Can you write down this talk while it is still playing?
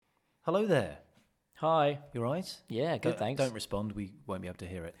Hello there. Hi. You all right? Yeah, good, thanks. Don't respond. We won't be able to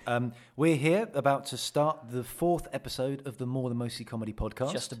hear it. We're here about to start the 4th episode of the More Than Mostly Comedy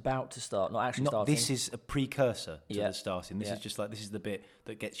podcast. Just about to start, not actually starting. This is a precursor to the starting. This Yeah. is just like, this is the bit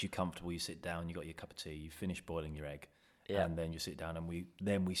that gets you comfortable. You sit down, you got your cup of tea, you finish boiling your egg, and then you sit down and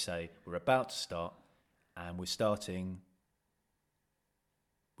we say, we're about to start, and we're starting...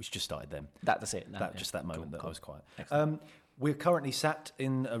 We just started then. That's it. Just that moment that I was quiet. Excellent. We're currently sat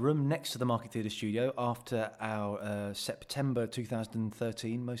in a room next to the Market Theatre studio after our September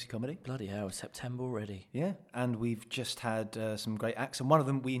 2013 Mostly Comedy. Bloody hell, September already. Yeah, and we've just had some great acts, and one of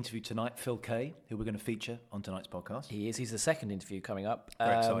them we interviewed tonight, Phil Kay, who we're going to feature on tonight's podcast. He is. He's the second interview coming up.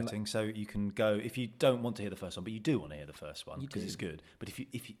 Very exciting. So you can go, if you don't want to hear the first one, but you do want to hear the first one because it's good. But if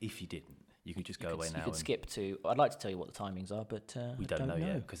you didn't, you could just go away now. You could skip to. I'd like to tell you what the timings are, but we don't know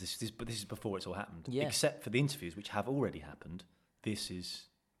yet because this is before it's all happened. Yeah. Except for the interviews, which have already happened. This is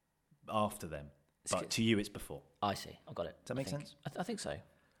after them, but to you it's before. I see. I've got it. Does that make sense? I think so.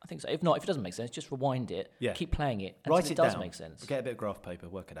 I think so. If not, if it doesn't make sense, just rewind it. Yeah. Keep playing it. Write it down. does make sense. Get a bit of graph paper,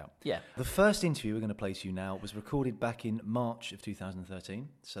 work it out. Yeah. The first interview we're going to play to you now was recorded back in March of 2013.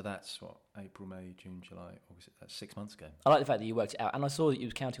 So that's what, April, May, June, July, August. That's 6 months ago. I like the fact that you worked it out, and I saw that you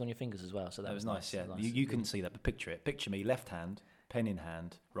was counting on your fingers as well. So that was nice. Yeah, you couldn't see that, but picture it. Picture me, left hand, pen in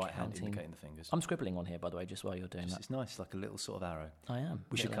hand, right hand indicating the fingers. I'm scribbling on here, by the way, just while you're doing that. It's nice, like a little sort of arrow. I am.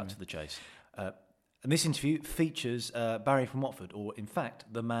 We should cut to the chase. And this interview features Barry from Watford, or in fact,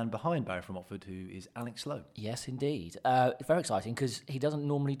 the man behind Barry from Watford, who is Alex Lowe. Yes, indeed. It's very exciting because he doesn't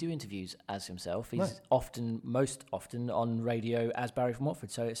normally do interviews as himself. He's most often on radio as Barry from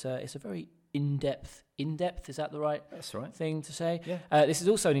Watford. So it's a very in-depth, is that the right thing to say? Yeah. This is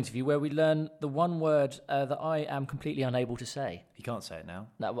also an interview where we learn the one word that I am completely unable to say. You can't say it now,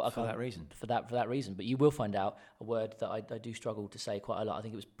 for that reason. For that reason. But you will find out a word that I do struggle to say quite a lot. I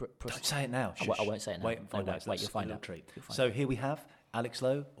think it was... Don't say it now. I won't say it now. Wait and find out. Wait, you'll find out. Treat. So here we have Alex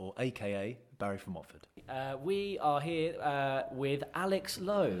Lowe, or a.k.a. Barry from Watford. We are here with Alex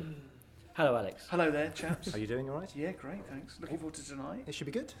Lowe. Hello, Alex. Hello there, chaps. Are you doing all right? Yeah, great, thanks. Looking forward to tonight. It should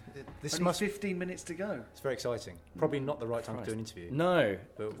be good. Only 15 minutes to go. It's very exciting. Probably not the right time to do an interview. No.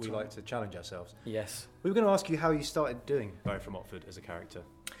 But we like to challenge ourselves. Yes. We were going to ask you how you started doing Barry from Watford as a character.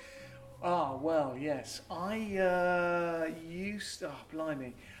 Ah, well, yes. I used... Oh,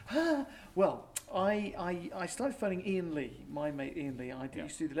 blimey. Well, I started phoning Ian Lee, my mate Ian Lee. I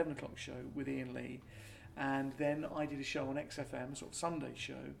used to do the 11 o'clock show with Ian Lee. And then I did a show on XFM, sort of Sunday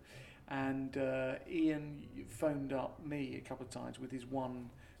show. And Ian phoned up me a couple of times with his one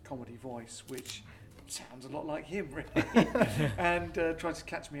comedy voice, which sounds a lot like him, really, and tried to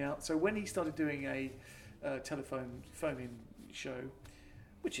catch me out. So when he started doing a phone-in show,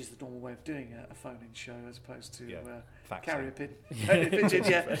 which is the normal way of doing a phone-in show as opposed to carrier pigeon,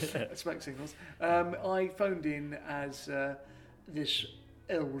 smoke signals, I phoned in as this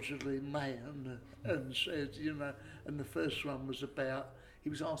elderly man and said, and the first one was about... He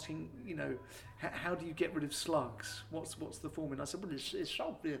was asking, how do you get rid of slugs? What's the formula? I said, well, it's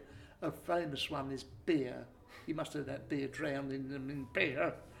obviously a famous one is beer. You must have that beer drowning them in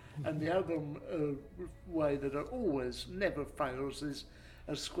beer. And the other way that always never fails is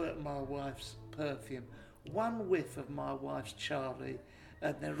a squirt of my wife's perfume. One whiff of my wife's Charlie,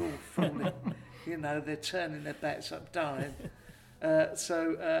 and they're all falling. They're turning their backs up, dying.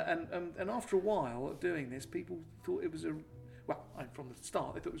 And after a while of doing this, people thought it was from the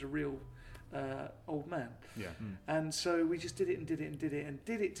start, they thought it was a real old man. Yeah. And so we just did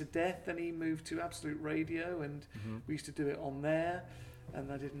it to death. Then he moved to Absolute Radio, and we used to do it on there.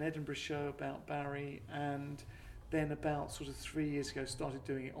 And I did an Edinburgh show about Barry, and then about sort of 3 years ago, started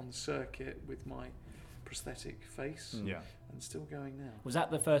doing it on the circuit with my prosthetic face. Yeah. And still going now. Was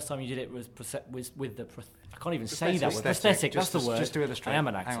that the first time you did it with the... I can't even say that word. Prosthetic, that's the word. Just to illustrate. I am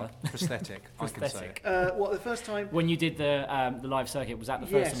an actor. Prosthetic, I can say. The first time... When you did the live circuit, was that the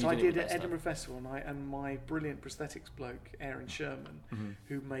first time you did it? Yes, I did at Edinburgh Festival, and my brilliant prosthetics bloke, Aaron Sherman,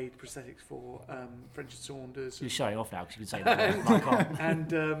 who made prosthetics for French and Saunders. You're showing off now because you can say that. I can't.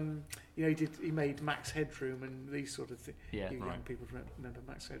 And he made Max Headroom and these sort of things. Yeah, young people remember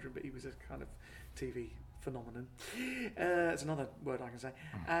Max Headroom, but he was a kind of TV phenomenon. It's another word I can say.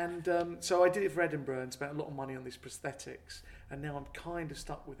 And so I did it for Edinburgh and spent a lot of money on these prosthetics, and now I'm kind of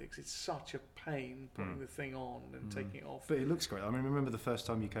stuck with it because it's such a pain putting the thing on and taking it off. But it looks great. I mean, remember the first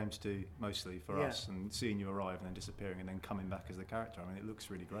time you came to do Mostly for us, and seeing you arrive and then disappearing and then coming back as the character. I mean, it looks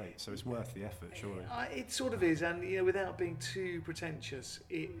really great. So it's worth the effort, surely. It sort of is, and without being too pretentious,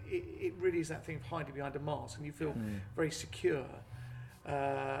 it really is that thing of hiding behind a mask, and you feel very secure.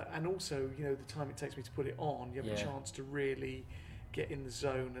 And also, the time it takes me to put it on, you have a chance to really get in the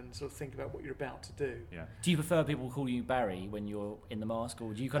zone and sort of think about what you're about to do. Yeah. Do you prefer people call you Barry when you're in the mask,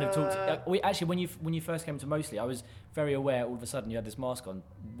 or do you kind of talk? Actually, when you first came to Mostly, I was very aware. All of a sudden, you had this mask on.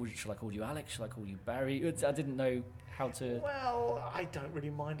 Should I call you Alex? Should I call you Barry? I didn't know how to. Well, I don't really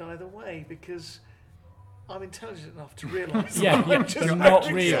mind either way because I'm intelligent enough to realise I'm just not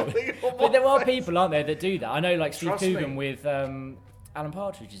real. But But there are people, aren't there, that do that? I know, like Steve Trust Coogan me. with Alan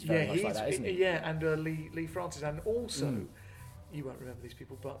Partridge is very much like that, isn't he? Yeah, and Lee Francis, and also you won't remember these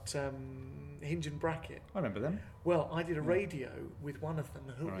people, but Hinge and Brackett. I remember them. Well, I did a radio with one of them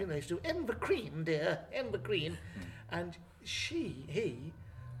who, Right. you know, used to do Ember Cream, dear, Ember Cream, and he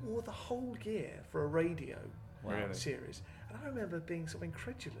wore the whole gear for a radio Really? series. And I remember being sort of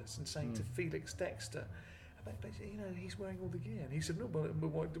incredulous and saying to Felix Dexter, basically, you know, he's wearing all the gear. And he said, no, but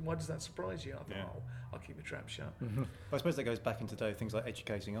why does that surprise you? I thought, I'll keep my trap shut. I suppose that goes back into things like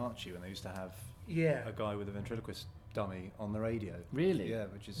Educating Archie, when they used to have a guy with a ventriloquist dummy on the radio. Really? Yeah,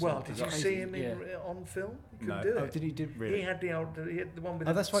 which is... Well, did you crazy. see him on film? He couldn't do Oh, it. did he really? He had the one with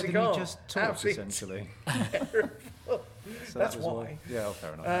Oh, the that's right, cigar. didn't he just talk, Absolutely essentially? terrible. So That's that was why. Yeah,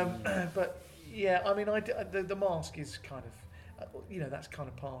 fair enough. But, yeah, I mean, the mask is kind of, you know, that's kind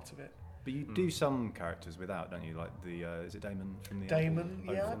of part of it. But you do some characters without, don't you? Like is it Damon from the... Damon,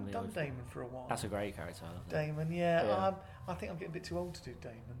 Oval? yeah, I Oval? haven't done Damon for a while. That's a great character. I love that. Damon, yeah. Yeah. I think I'm getting a bit too old to do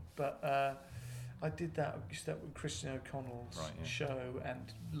Damon, but I did that with Christian O'Connell's show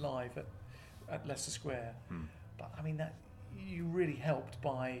and live at Leicester Square. But I mean, that you really helped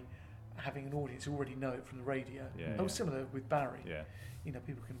by having an audience who already know it from the radio. Yeah, Similar with Barry. Yeah. You know,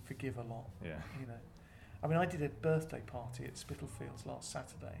 people can forgive a lot. Yeah. You know, I mean, I did a birthday party at Spitalfields last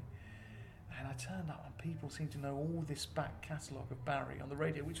Saturday. And I turned up and people seemed to know all this back catalogue of Barry on the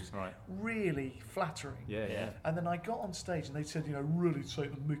radio, which was really flattering. Yeah. And then I got on stage and they said, you know, really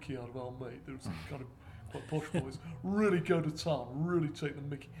take the mickey out of our mate. There was some kind of quite posh boys. Really go to town, really take the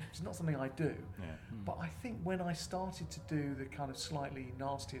mickey. It's not something I do. Yeah. But I think when I started to do the kind of slightly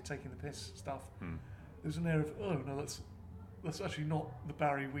nastier, taking the piss stuff, there was an air of, oh, no, that's actually not the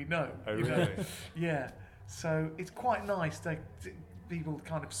Barry we know. Oh, you really? know? Yeah. So it's quite nice to people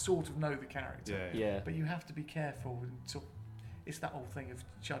kind of sort of know the character. Yeah. But you have to be careful and sort of, it's that whole thing of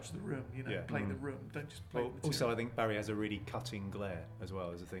judge the room, you know, play the room, don't just play the material. Also, I think Barry has a really cutting glare as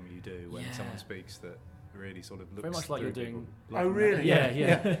well as a thing you do when someone speaks that really sort of looks very much like you're doing. Oh, really?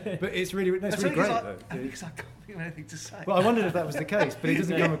 Yeah. But it's really great though. Because I can't think of anything to say. Well, I wondered if that was the case, but it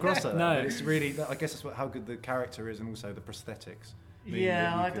doesn't come across like that. No. But it's really, I guess that's how good the character is, and also the prosthetics.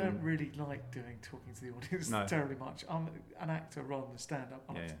 Yeah, I don't really like talking to the audience No. terribly much. I'm an actor rather than a stand-up.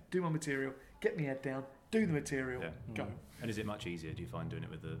 I like to Yeah. do my material, get my head down, do the material, go. And is it much easier, do you find, doing it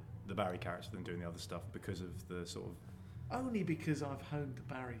with the Barry character than doing the other stuff because of the sort of... Only because I've honed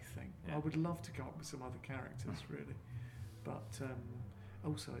the Barry thing. Yeah. I would love to come up with some other characters, really. But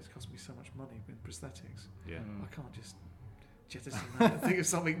also, it's cost me so much money with prosthetics. Yeah. I can't just jettison that and think of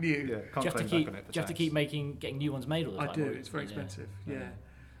something new. Yeah, Do you can't have to claim keep? back on it for Do you have to tax. keep getting new ones made all the time? I do. or- It's very expensive.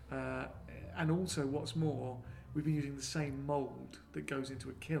 Yeah. And also, what's more, we've been using the same mould that goes into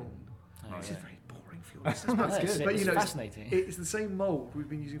a kiln. Oh, This yeah. is very boring for your listeners. No, but it's but, you know, fascinating. it's the same mould we've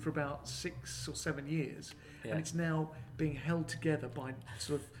been using for about 6 or 7 years, Yeah. and it's now being held together by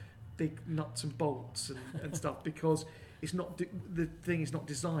sort of big nuts and bolts and stuff because it's not the thing is not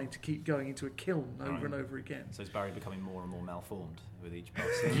designed to keep going into a kiln over and over again. So is Barry becoming more and more malformed with each pass?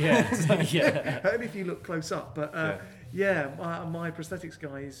 yeah. Only if you look close up. But my prosthetics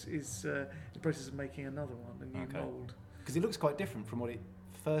guy is in the process of making another one, a new mould. Because it looks quite different from what it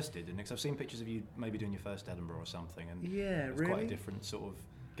first did, didn't it? 'Cause I've seen pictures of you maybe doing your first Edinburgh or something, and Yeah, it's really. quite a different sort of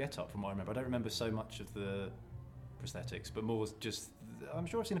get-up from what I remember. I don't remember so much of the prosthetics, but more just... I'm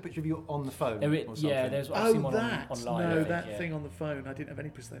sure I've seen a picture of you on the phone or something. Yeah, there's I've seen one that online. I no, think, that yeah. thing on the phone. I didn't have any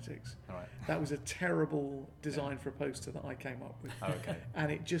prosthetics. All right. That was a terrible design for a poster that I came up with. Oh, okay.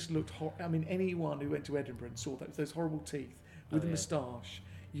 And it just looked I mean, anyone who went to Edinburgh and saw those horrible teeth with a moustache,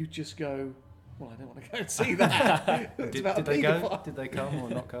 you just go, well, I don't want to go and see that. It's about Did a they go? paedophile. Did they come or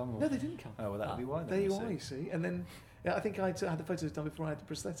not come? Or? No, they didn't come. Oh, well, that would be why. There Then, you you are, see. you see. And then I think I had the photos done before I had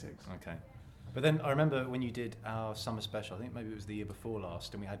the prosthetics. Okay. But then I remember when you did our summer special, I think maybe it was the year before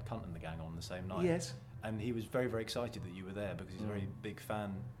last, and we had Cunt and the gang on the same night. Yes. And he was very, very excited that you were there because he's a very big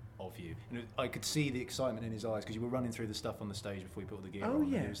fan of you. And I could see the excitement in his eyes because you were running through the stuff on the stage before you put all the gear on. Oh,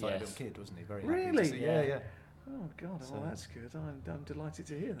 and yeah. he was like a Yes. little kid, wasn't he? Very Really? happy to see. Yeah. Oh, God. So- Well, that's good. I'm delighted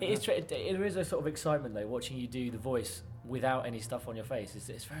to hear that. It is. There is a sort of excitement though, watching you do the voice without any stuff on your face.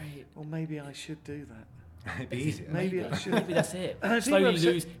 It's very. Well, maybe I should do that. It'd be easier. Maybe I should. Maybe that's it. And I think Slowly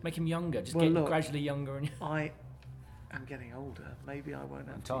I've said- make him younger. Just Well, get look, gradually younger. And I am getting older. Maybe I won't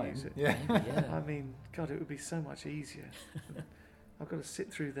have to Time. use it. Yeah. yeah. I mean, God, it would be so much easier. I've got to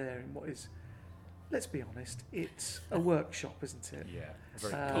sit through there in what is, let's be honest, it's a workshop, isn't it?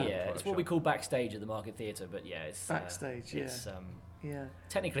 Yeah, it's what we call backstage at the Market Theatre, but it's backstage. It's,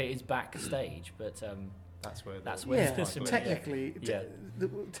 technically it's backstage, but that's where technically, the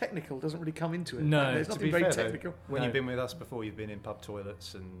technical doesn't really come into it. No, there's nothing very technical. When you've been with us before, you've been in pub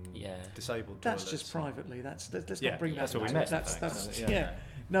toilets and disabled toilets. That's just privately. Let's not bring that. That's what we met. That's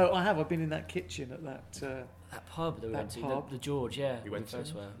No, I have. I've been in that kitchen at that pub that we went to, the George. We went to.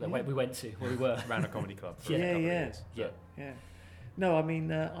 We went to where we were around a comedy club. Yeah. No, I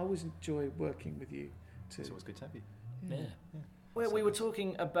mean, I always enjoy working with you too. It's always good to have you. Yeah. Well, we were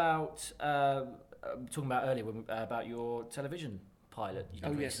talking about earlier about your television pilot you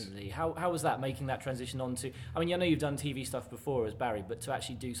did recently. Yes. How was that, making that transition onto? I mean, I know you've done TV stuff before as Barry, but to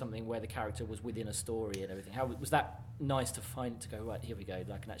actually do something where the character was within a story and everything, how was that nice to go right? Here we go.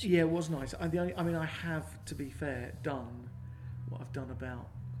 I can actually. Yeah, it was nice. I mean, I have, to be fair, done what I've done about.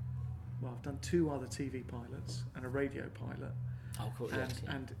 Well, I've done 2 other TV pilots and a radio pilot. Oh, cool.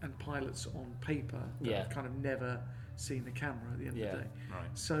 And pilots on paper that I've kind of never seen the camera at the end of the day. Right.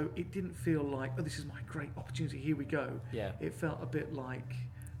 So it didn't feel like, this is my great opportunity, here we go. Yeah. It felt a bit like,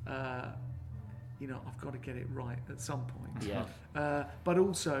 I've got to get it right at some point. Yeah. But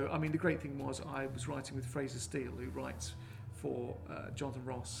also, I mean, the great thing was I was writing with Fraser Steele, who writes for Jonathan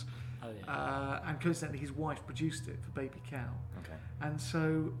Ross. Oh, yeah. And coincidentally, his wife produced it for Baby Cow. Okay. And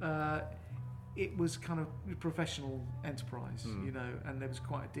so it was kind of a professional enterprise, and there was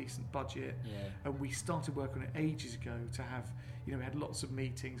quite a decent budget. Yeah. And we started working on it ages ago to have, we had lots of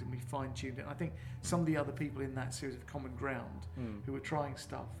meetings and we fine-tuned it. I think some of the other people in that series of Common Ground who were trying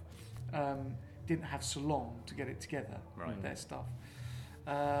stuff didn't have so long to get it together, their stuff.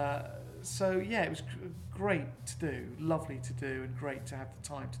 So it was great to do, lovely to do, and great to have the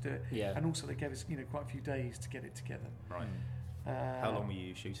time to do it. Yeah. And also they gave us, quite a few days to get it together. Right. How long were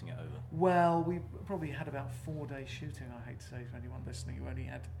you shooting it over? Well, we probably had about 4 days shooting. I hate to say to anyone listening who only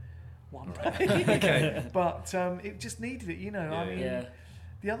had 1 day. Okay. But it just needed it,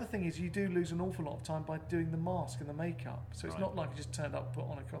 The other thing is you do lose an awful lot of time by doing the mask and the makeup. So it's not like you just turned up, put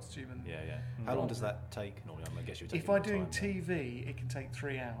on a costume and... Yeah. How long does that take normally? I guess you're taking if I'm doing TV, it can take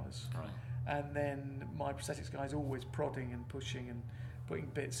 3 hours. Right. And then my prosthetics guy is always prodding and pushing and putting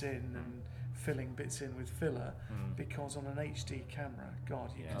bits in and filling bits in with filler because on an HD camera,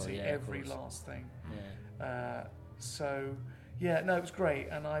 God, you can see every last thing. Yeah. It was great,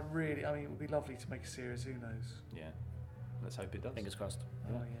 and it would be lovely to make a series. Who knows? Yeah, let's hope it does. Fingers crossed.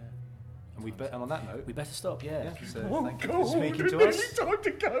 Oh yeah. And on that note, we better stop. Yeah. So Oh thank you God! for speaking to It's us. time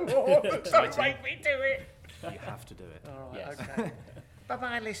to go on. Don't make me do it. You have to do it. All right. Yes. Okay.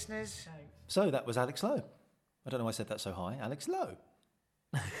 Bye, listeners. So that was Alex Lowe. I don't know why I said that so high. Alex Lowe.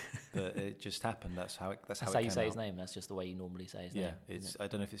 But it just happened. That's how you say his name. That's just the way you normally say his name. Yeah, I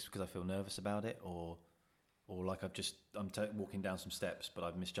don't know if it's because I feel nervous about it or like I'm walking down some steps, but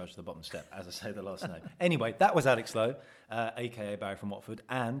I've misjudged the bottom step as I say the last name. Anyway, that was Alex Lowe, aka Barry from Watford.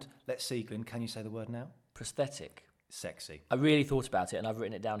 And let's see, Glyn, can you say the word now? Prosthetic. Sexy. I really thought about it, and I've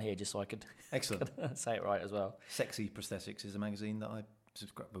written it down here just so I could Excellent. say it right as well. Sexy Prosthetics is a magazine that I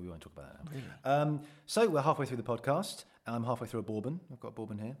subscribe, but we won't talk about that now. Really? So we're halfway through the podcast. I'm halfway through a bourbon. I've got a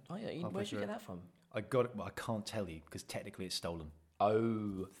bourbon here. Oh yeah, where did you get that from? I got it. Well, I can't tell you because technically it's stolen.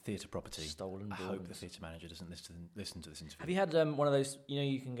 Oh, theatre property. Stolen. I bourbons. hope the theatre manager doesn't listen to this interview. Have you had one of those?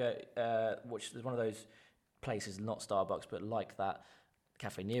 You can go watch. There's one of those places, not Starbucks, but like that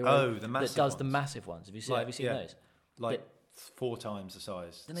Cafe Nero. Oh, the massive that does ones. the massive ones. Have you seen those? Like 4 times the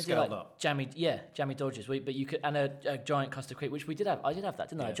size. Then they scaled do like up. jammy Dodgers. But you could, and a giant custard cream, which we did have. I did have that,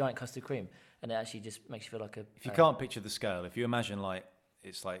 didn't I? Yeah. A giant custard cream, and it actually just makes you feel like a. If you can't picture the scale, if you imagine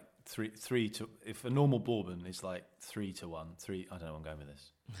it's like three to. If a normal bourbon is like 3 to 1, I don't know where I'm going with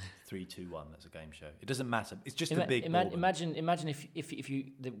this. 3, 2, 1. That's a game show. It doesn't matter. It's just a big bourbon. Imagine if you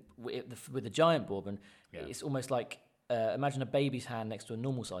with the giant bourbon, it's almost like imagine a baby's hand next to a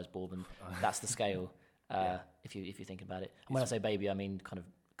normal sized bourbon. That's the scale. If you're thinking about it, and when I say baby, I mean kind of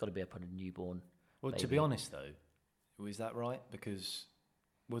got to be up on a newborn. Well, baby. to be honest though, is that right? Because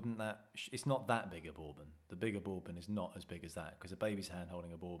wouldn't that? It's not that big a bourbon. The bigger bourbon is not as big as that because a baby's hand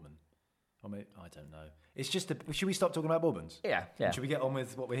holding a bourbon. I mean, I don't know. It's just. Should we stop talking about bourbons? Yeah. Should we get on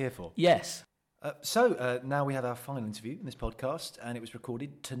with what we're here for? Yes. So now we have our final interview in this podcast, and it was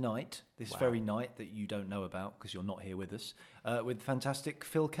recorded tonight, this very night that you don't know about because you're not here with us, with fantastic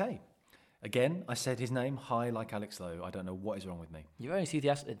Phil Kay. Again, I said his name high like Alex Lowe. I don't know what is wrong with me. You're very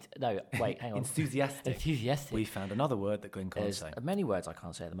enthusiastic. No, wait, hang on. Enthusiastic. We found another word that Glyn can't say. Many words I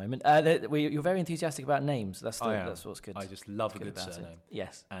can't say at the moment. You're very enthusiastic about names. That's what's good. I just love a good about surname.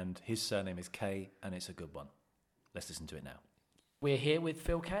 Yes. And his surname is Kay, and it's a good one. Let's listen to it now. We're here with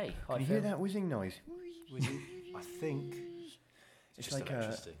Phil Kay. Hi, Can you Phil. hear that whizzing noise? I think It's just like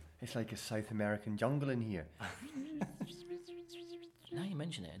electricity. it's like a South American jungle in here. Now you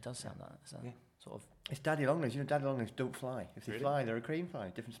mention it, it does sound that. Sort of. It's daddy longlings. You know, daddy longlings don't fly. If they Really? fly, they're a crane fly.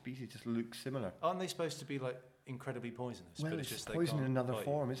 Different species just look similar. Aren't they supposed to be like incredibly poisonous? Well, but it's just poison in they can't another bite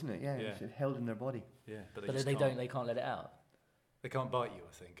form, isn't it? Yeah, Yeah. it's held in their body. You. Yeah, but But just they can't. they can't let it out. They can't bite you.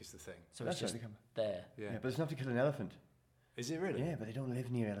 I think is the thing. So That's it's right, just they come. there. Yeah. Yeah, but it's enough to kill an elephant. Is it really? Yeah, but they don't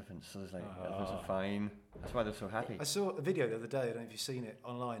live near elephants, so it's like Oh. elephants are fine. That's why they're so happy. I saw a video the other day. I don't know if you've seen it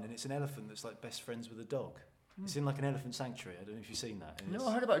online, and it's an elephant that's like best friends with a dog. It's in like an elephant sanctuary. I don't know if you've seen that. And No, it's-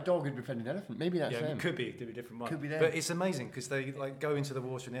 I heard about a dog who'd befriended an elephant. Maybe that's yeah, them. it could be a different one. Could be them. But it's amazing because they like go into the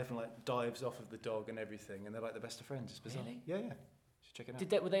water and the elephant like dives off of the dog and everything, and they're like the best of friends. It's bizarre. Really? Yeah, yeah. Should check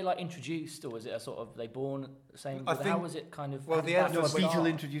it out. Were they like introduced, or was it a sort of they born the same? I How think- was it kind of? well, how the did that No, a elephants- start? beetle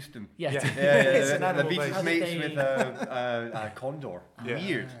introduced them. Yeah. Yeah. Yeah, It's an the animal beetle's based- How did mates they- with a condor. Yeah.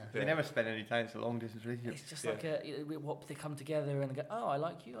 Weird. Yeah. They never spend any time. It's a long distance relationship. It's just Yeah. like what they come together and go, oh, I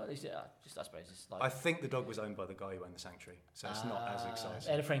like you. I suppose it's like I think the dog was owned by the guy who owned the sanctuary, so it's not as they exciting.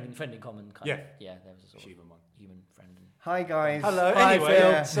 had a friend in common kind Yeah. of. Yeah, there was a sort of Human one. human friend. And Hi guys. Hello. Hi, Anyway,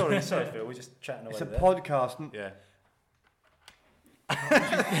 Phil. sorry, Phil. We're just chatting away. It's a there. podcast. Yeah.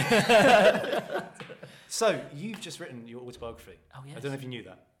 So you've just written your autobiography. Oh, yes. I don't know if you knew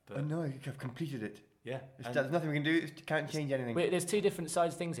that, but Oh no, I've completed it. yeah. And There's nothing we can do. You can't change anything. Wait, there's two different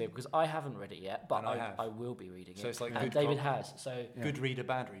sides of things here because I haven't read it yet, but And I have. I will be reading So it. it's like and good David cop. has. So good reader,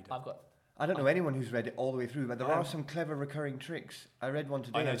 bad reader. I've got. I don't know anyone who's read it all the way through, but there I are have. some clever recurring tricks. I read one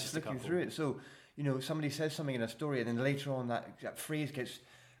today. I I was noticed a flicking couple. through it. So, you know, somebody says something in a story, and then later on that phrase gets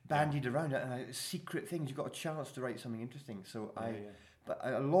bandied around it, and it's secret things. You've got a chance to write something interesting. So Yeah, yeah. But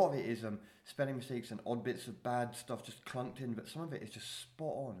a lot of it is spelling mistakes and odd bits of bad stuff just clunked in, but some of it is just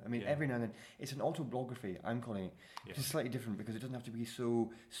spot on. I mean, Yeah. every now and then, it's an autobiography, I'm calling it. Yeah. It's slightly different because it doesn't have to be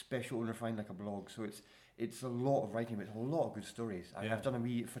so special and refined like a blog. So it's a lot of writing, but it's a lot of good stories. I mean, Yeah. I've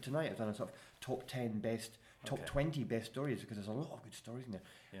done for tonight, I've done a sort of top 10 best, top Okay. 20 best stories because there's a lot of good stories in there,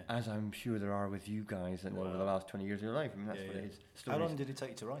 Yeah. as I'm sure there are with you guys and over the Wow. last 20 years of your life. I mean, that's Yeah, what yeah. it is. How Stories. long did it take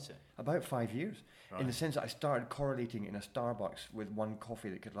you to write it? About 5 years. In the Right. sense that I started correlating in a Starbucks with one coffee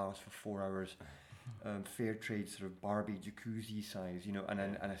that could last for 4 hours, fair trade sort of Barbie jacuzzi size, you know, and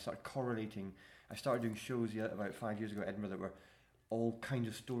I started correlating. I started doing shows about 5 years ago at Edinburgh that were all kinds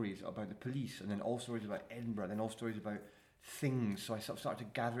of stories about the police, and then all stories about Edinburgh, then all stories about things. So I sort of started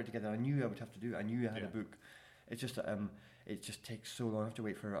to gather it together. I knew I would have to do it. I knew I had Yeah. a book. It's just that it just takes so long. I have to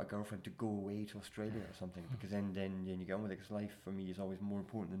wait for a girlfriend to go away to Australia or something, because then you get on with it. Because life for me is always more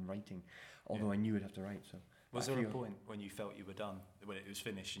important than writing. Although Yeah. I knew I'd have to write. So Was I there a feel- point when you felt you were done, when it was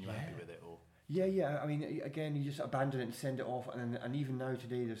finished and you were happy with it, or? Yeah. I mean, again, you just abandon it and send it off, and even now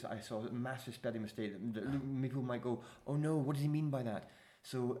today, I saw a massive spelling mistake that people might go, "Oh no, what does he mean by that?"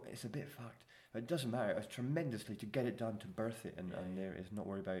 So it's a bit fucked. But it doesn't matter. It was tremendously to get it done, to birth it, and there is not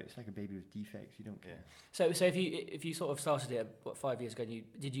worry about it. It's like a baby with defects. You don't care. Yeah. So if you sort of started it 5 years ago,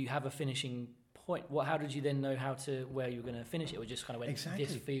 did you have a finishing point? How did you then know where you were going to finish it, or just kind of went, Exactly.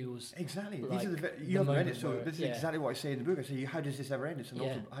 this feels Exactly. like These are the you haven't read it, moment so where- this is yeah. exactly what I say in the book. I say, how does this ever end? It's an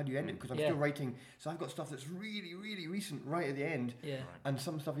Yeah. how do you end it? Because I'm Yeah. still writing. So I've got stuff that's really, really recent right at the end, yeah. and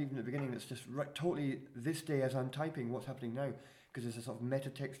some stuff even at the beginning that's just totally this day as I'm typing what's happening now, because there's a sort of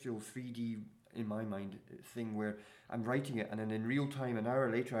metatextual 3D in my mind thing where I'm writing it, and then in real time an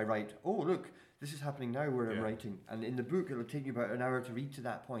hour later I write, oh look, this is happening now where I'm Yeah. writing, and in the book it'll take you about an hour to read to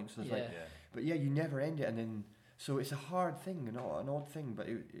that point. So it's like, Yeah. but yeah, you never end it, and then so it's a hard thing, an odd thing, but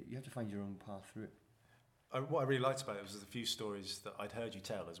you have to find your own path through it. What I really liked about it was the few stories that I'd heard you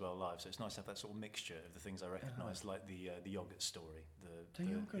tell as well live. So it's nice to have that sort of mixture of the things I recognised, like the yogurt story, The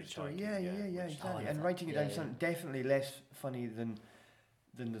yogurt story, hitchhiking, yeah, which- exactly. I And love writing it that. down Yeah, sounds definitely less funny than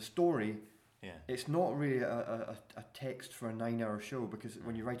the story. Yeah. It's not really a text for a 9-hour show, because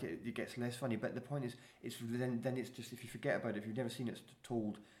when you write it, it gets less funny. But the point is, then it's just, if you forget about it, if you've never seen it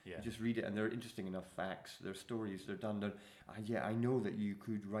told, Yeah. you just read it, and they're interesting enough facts, they're stories, they're done. I know that you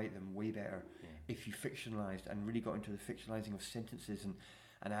could write them way better Yeah. if you fictionalised and really got into the fictionalising of sentences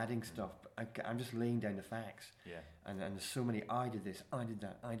and adding stuff. But I'm just laying down the facts. Yeah. And there's so many, I did this, I did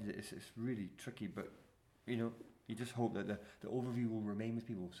that, I did it. It's really tricky, but you just hope that the overview will remain with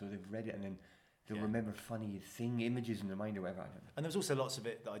people, so they've read it and then they'll Yeah. remember funny images in their mind or whatever. I don't know. And there was also lots of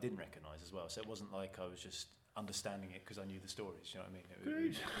it that I didn't recognise as well. So it wasn't like I was just understanding it because I knew the stories. You know what I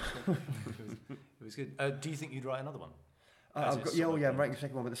mean? It was good. Do you think you'd write another one? As it's sort of I'm writing the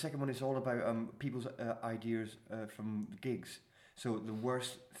second one, but the second one is all about people's ideas from gigs. So the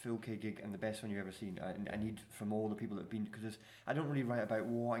worst Phil Kay gig and the best one you've ever seen. I need from all the people that have been, because I don't really write about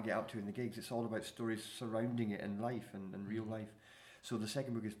what I get up to in the gigs. It's all about stories surrounding it in life and real life. So the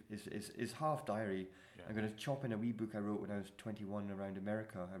second book is half diary. Yeah. I'm going to chop in a wee book I wrote when I was 21 around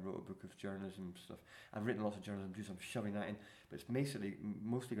America. I wrote a book of journalism stuff. I've written lots of journalism too, so I'm shoving that in. But it's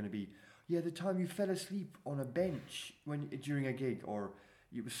mostly going to be, the time you fell asleep on a bench during a gig, or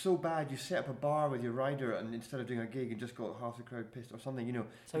it was so bad you set up a bar with your rider and instead of doing a gig and just got half the crowd pissed or something,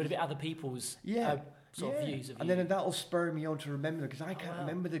 So it'll be other people's sort of views of and you. then that'll spur me on to remember, because I can't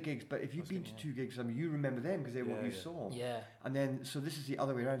remember the gigs, but if you've been to 2 gigs, you remember them because they're what you saw. Yeah. And then, so this is the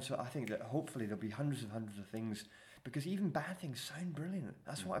other way around. So I think that hopefully there'll be hundreds and hundreds of things, because even bad things sound brilliant.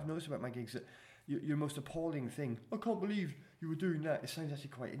 That's what I've noticed about my gigs, that your most appalling thing, I can't believe you were doing that. It sounds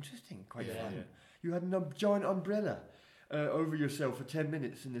actually quite interesting, quite fun. Yeah. You had a giant umbrella over yourself for 10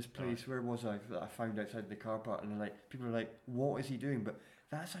 minutes in this place. Where was I? That I found outside the car park, and people are like, "What is he doing?" But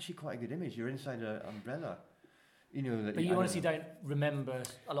that's actually quite a good image. You're inside an umbrella, That but you honestly don't remember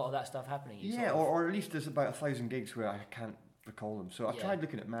a lot of that stuff happening. Or at least there's about 1,000 gigs where I can't recall them. So I've tried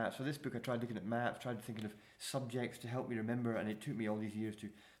looking at maps. For this book, I tried looking at maps, tried thinking of subjects to help me remember, and it took me all these years to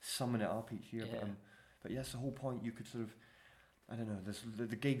summon it up each year. Yeah. But that's the whole point. You could sort of, I don't know.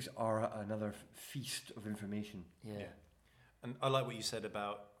 The gigs are another feast of information. Yeah. And I like what you said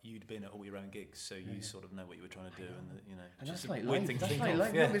about you'd been at all your own gigs, so you sort of know what you were trying to do, and that's like life. That's like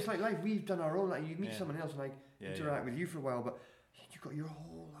life. No, it's like life. We've done our own. Like you meet someone else, and interact with you for a while, but you've got your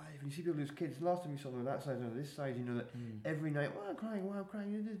whole life, and you see people lose kids. Last time you saw them on that side or this side, that every night, I'm crying.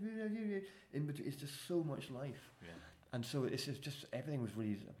 In between, it's just so much life. Yeah. And so it's just everything was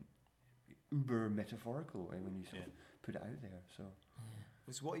really uber metaphorical when you sort of put it out there. So,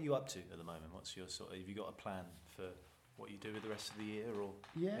 so what are you up to at the moment? What's your have you got a plan for what you do with the rest of the year, or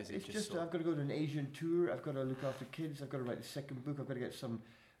is it it's just I've got to go to an Asian tour. I've got to look after kids. I've got to write the second book. I've got to get some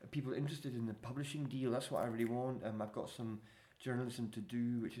people interested in the publishing deal. That's what I really want. I've got some journalism to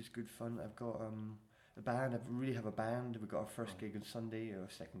do, which is good fun. I've got a band. I really have a band. We've got our first gig on Sunday, or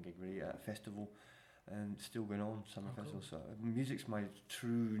second gig really, at a festival, and still going on, summer festival. Cool. So music's my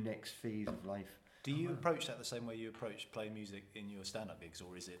true next phase of life. Do you approach that the same way you approach playing music in your stand-up gigs,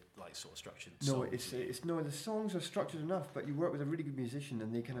 or is it like sort of structured? No, the songs are structured enough, but you work with a really good musician,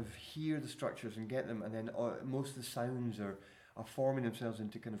 and they kind of hear the structures and get them, and then most of the sounds are forming themselves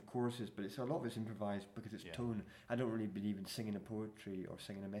into kind of choruses. But a lot of it's improvised because it's tone. I don't really believe in singing a poetry or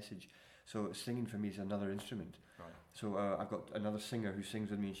singing a message, so singing for me is another instrument. Right. So I've got another singer who sings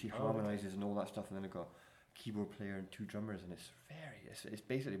with me, and she harmonises and all that stuff, and then I've got a keyboard player and 2 drummers, and it's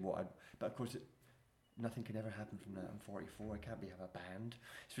basically but of course nothing can ever happen from that. I'm 44. I can't have a band.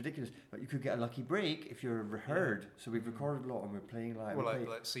 It's ridiculous. But you could get a lucky break if you're heard. So we've recorded a lot and we're playing live. Well,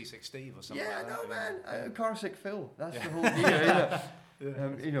 like C6 Steve or something. Yeah, like that. Man. Car Sick Phil. That's the whole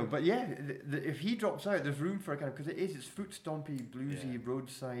deal. But if he drops out, there's room for a kind of, because it's foot stompy, bluesy,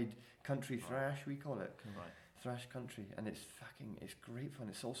 roadside country thrash, we call it. Right. Thrash country, and it's great fun.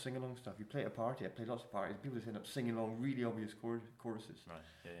 It's all sing-along stuff. You play at a party. I play lots of parties. People just end up singing along really obvious choruses. Right.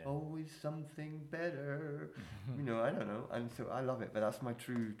 Yeah. Always something better. I don't know. And so I love it. But that's my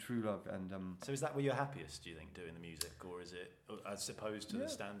true love. And so is that where you're happiest, do you think, doing the music, or is it as opposed to the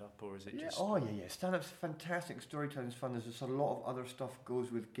stand-up, or is it just? Oh yeah. Stand-up's fantastic. Storytelling's fun. There's just a lot of other stuff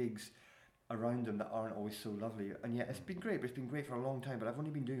goes with gigs around them that aren't always so lovely. And it's been great. But it's been great for a long time. But I've only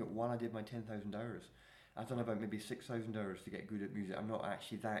been doing it while I did my 10,000 hours. I've done about maybe 6,000 hours to get good at music. I'm not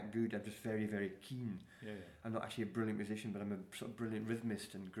actually that good. I'm just very, very keen. Yeah. I'm not actually a brilliant musician, but I'm a sort of brilliant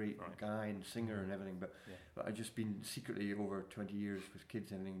rhythmist and great guy and singer and everything. But I've just been secretly over 20 years with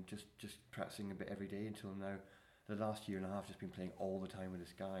kids and everything, just practicing a bit every day until now. The last year and a half, just been playing all the time with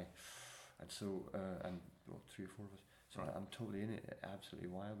this guy, and so 3 or 4 of us. So I'm totally in it, absolutely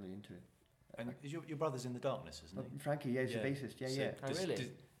wildly into it. And your brother's in the Darkness, isn't he? Frankie, he's the bassist. Yeah. So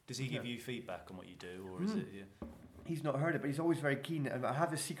really? Does he give you feedback on what you do, or is it? Yeah. He's not heard it, but he's always very keen. And I have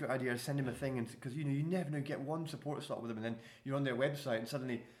this secret idea to send him a thing, and because you never know, you get one support slot with him, and then you're on their website, and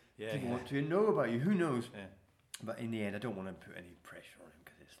suddenly people want to know about you. Who knows? Yeah. But in the end, I don't want to put any pressure on him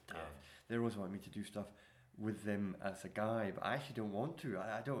because it's tough. They always want me to do stuff with them as a guy, but I actually don't want to.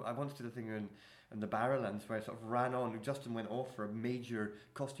 I once did a thing in the Barrowlands where I sort of ran on. Justin went off for a major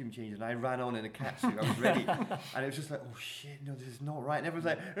costume change, and I ran on in a catsuit. I was ready, and it was just like, oh shit, no, this is not right. And everyone's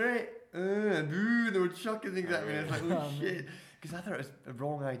like, hey, boo, they were chucking things at me. And I was like, oh shit, because I thought it was a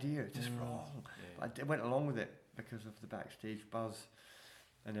wrong idea, just wrong. But I went along with it because of the backstage buzz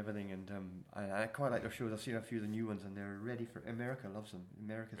and everything, and I quite like their shows. I've seen a few of the new ones, and they're ready for America. Loves them.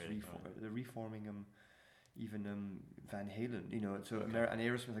 America's they're reforming them. Even Van Halen, so and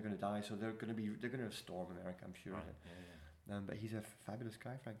Aerosmith are going to die, so they're going to storm America, I'm sure. Right. But he's a fabulous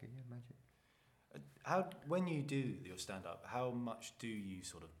guy, Frankie. Yeah, magic. When you do your stand-up, how much do you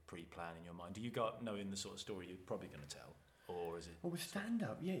sort of pre-plan in your mind? Do you go up knowing the sort of story you're probably going to tell, or is it? Well, with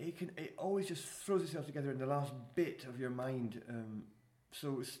stand-up, yeah, it always just throws itself together in the last bit of your mind.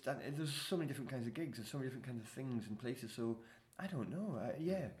 So there's so many different kinds of gigs and so many different kinds of things and places. So I don't know.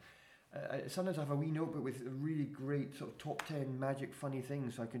 Sometimes I have a wee notebook with really great sort of top 10 magic funny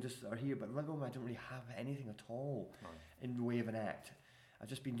things, so I can just are here. But at the moment, I don't really have anything at all in the way of an act. I've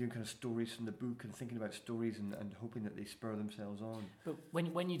just been doing kind of stories from the book and thinking about stories and hoping that they spur themselves on. But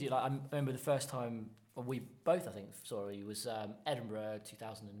when you do, like, I remember the first time we both, I think, was Edinburgh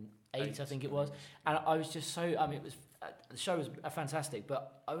 2008, I think it was, and I was just so. I mean, it was the show was fantastic,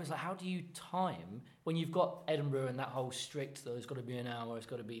 but I was like, how do you time when you've got Edinburgh and that whole strict? There's got to be an hour. It's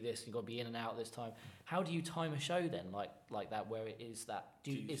got to be this. You've got to be in and out this time. How do you time a show then, like that, where it is that?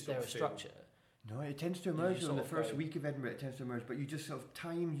 Is there a structure? No, it tends to emerge on the first week of Edinburgh. It tends to emerge, but you just sort of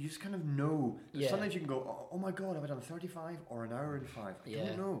time. You just kind of know. Yeah. Sometimes you can go, oh my God, have I done 35 or an hour and 5? I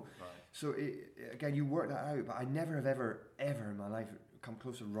don't know. Right. So again, you work that out. But I never have ever in my life come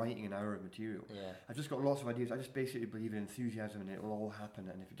close to writing an hour of material. Yeah. I've just got lots of ideas. I just basically believe in enthusiasm, and it will all happen.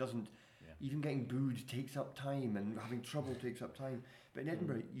 And if it doesn't, even getting booed takes up time, and having trouble takes up time. But in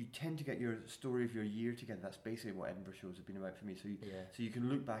Edinburgh, you tend to get your story of your year together. That's basically what Edinburgh shows have been about for me. So you can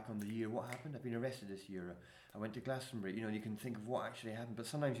look back on the year. What happened? I've been arrested this year. I went to Glastonbury. You know, you can think of what actually happened. But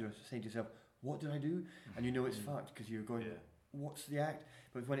sometimes you're saying to yourself, what did I do? And you know it's fact because you're going, what's the act?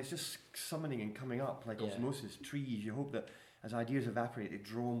 But when it's just summoning and coming up like osmosis, trees, you hope that as ideas evaporate, they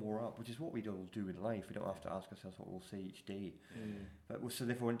draw more up, which is what we all do in life. We don't have to ask ourselves what we'll say each day. But so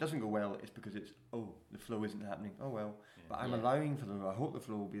therefore, when it doesn't go well, it's because it's the flow isn't happening. Oh well. But I'm allowing for the flow. I hope the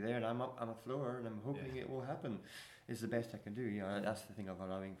flow will be there, and I'm a flower, and I'm hoping it will happen. Is the best I can do. You know, that's the thing of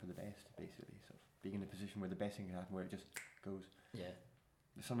allowing for the best, basically. Sort of being in a position where the best thing can happen, where it just goes. Yeah.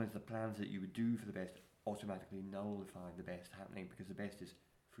 Sometimes the plans that you would do for the best automatically nullify the best happening because the best is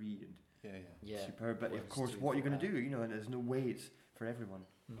free and superb. But of course, what you're going to do, you know, and there's no way it's for everyone.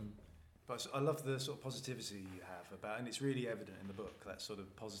 But I love the sort of positivity you have about, and it's really evident in the book, that sort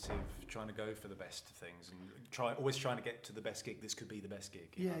of positive, trying to go for the best of things and always trying to get to the best gig. This could be the best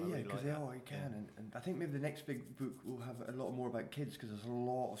gig. Because you can. And I think maybe the next big book will have a lot more about kids, because there's a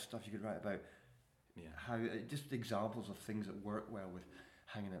lot of stuff you could write about. How just examples of things that work well with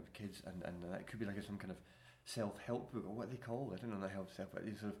hanging out with kids, and it could be like some kind of self-help book, or what they call it. I don't know how self, but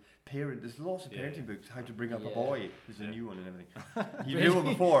sort of there's lots of parenting books. How to bring up a boy. There's a new one and everything. You knew it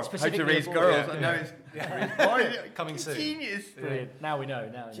before. How to raise girls, and now it's raise boys. Coming soon. Genius. Brilliant. Now we know.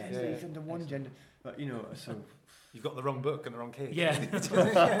 Genders under one gender, but you know, so you've got the wrong book and the wrong kid.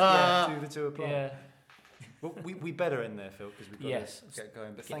 The two apply. Yeah. Well, we better end there, Phil, because we've got to get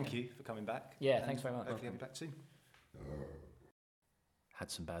going. But thank you for coming back. Yeah, thanks very much. Hopefully I'll be back soon.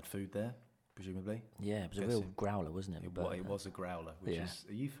 Had some bad food there, presumably. Yeah, it was a real growler, wasn't it? It was a growler, which is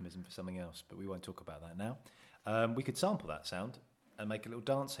a euphemism for something else, but we won't talk about that now. We could sample that sound and make a little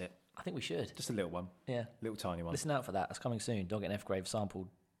dance hit. I think we should. Just a little one. Yeah. Little tiny one. Listen out for that. That's coming soon. Doggett and F. Grave sampled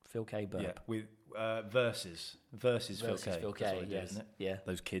Phil K. Burp. Yeah, with versus Phil K. Phil K, yes. Isn't it? Yeah.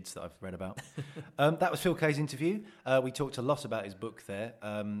 Those kids that I've read about. That was Phil K's interview. We talked a lot about his book there.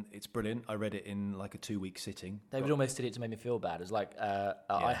 It's brilliant. I read it in like a 2-week sitting. David almost did it to make me feel bad. It was like,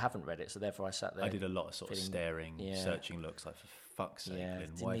 I haven't read it, so therefore I sat there. I did a lot of sort of staring, searching looks, like, for fuck's sake,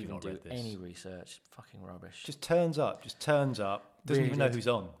 Lynn, why have you not read this? Any research. Fucking rubbish. Just turns up. Doesn't even know who's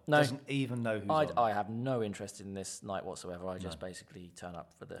on. No. Doesn't even know who's on. I have no interest in this night whatsoever. I just basically turn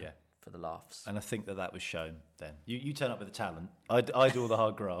up for the laughs. And I think that was shown then. You turn up with the talent. I do all the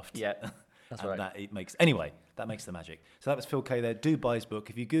hard graft. Yeah, that's right. That makes the magic. So that was Phil K there. Do buy his book.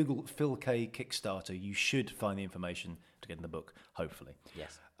 If you Google Phil K Kickstarter, you should find the information to get in the book, hopefully.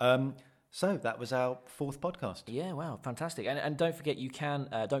 Yes. So that was our 4th podcast. Yeah, wow, fantastic. And don't forget,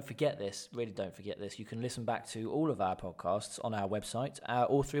 don't forget this, you can listen back to all of our podcasts on our website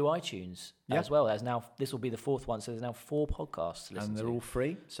or through iTunes as well. This will be the 4th one, so there's now 4 podcasts to listen to. And they're all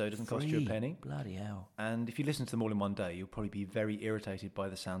free, so it doesn't cost you a penny. Bloody hell. And if you listen to them all in one day, you'll probably be very irritated by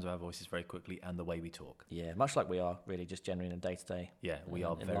the sounds of our voices very quickly and the way we talk. Yeah, much like we are, really, just generally in a day-to-day. Yeah, we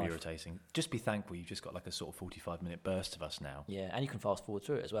are very irritating. Just be thankful you've just got like a sort of 45-minute burst of us now. Yeah, and you can fast forward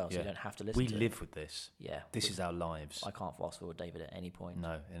through it as well, so you don't have to listen to it. We live with this. Yeah. This is our lives. I can't fast forward David at any point.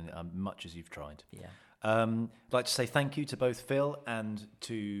 No, and much as you've tried. Yeah. I'd like to say thank you to both Phil and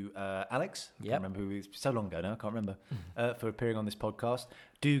to Alex. I can't remember who, so long ago now, I can't remember, for appearing on this podcast.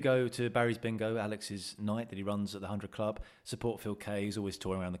 Do go to Barry's Bingo, Alex's night that he runs at the 100 Club. Support Phil K, who's always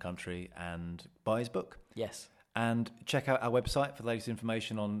touring around the country, and buy his book. Yes. And check out our website for the latest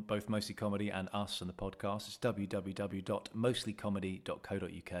information on both Mostly Comedy and us and the podcast. It's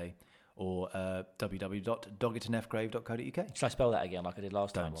www.mostlycomedy.co.uk. or www.doggettandfgrave.co.uk. Should I spell that again like I did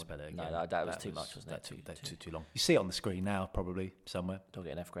last time? Don't spell it again. No, that was too much, wasn't it? Too long. You see it on the screen now, probably, somewhere.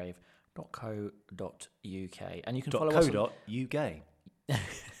 doggettandfgrave.co.uk. And you can follow us on... .uk.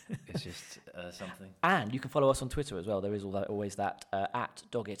 It's just something. And you can follow us on Twitter as well. There is always that at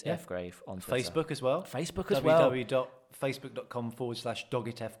DoggettFgrave on Twitter. Facebook as well.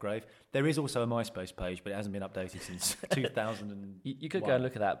 www.facebook.com/DoggettFgrave. There is also a MySpace page, but it hasn't been updated since 2000. You could go and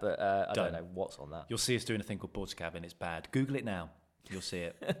look at that, but I don't know what's on that. You'll see us doing a thing called Portakabin. It's bad. Google it now. You'll see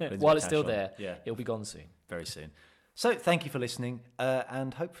it. While it's still there, it'll be gone soon. Very soon. So thank you for listening,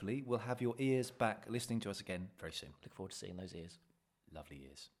 and hopefully we'll have your ears back listening to us again very soon. Look forward to seeing those ears. Lovely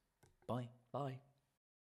ears. Bye. Bye.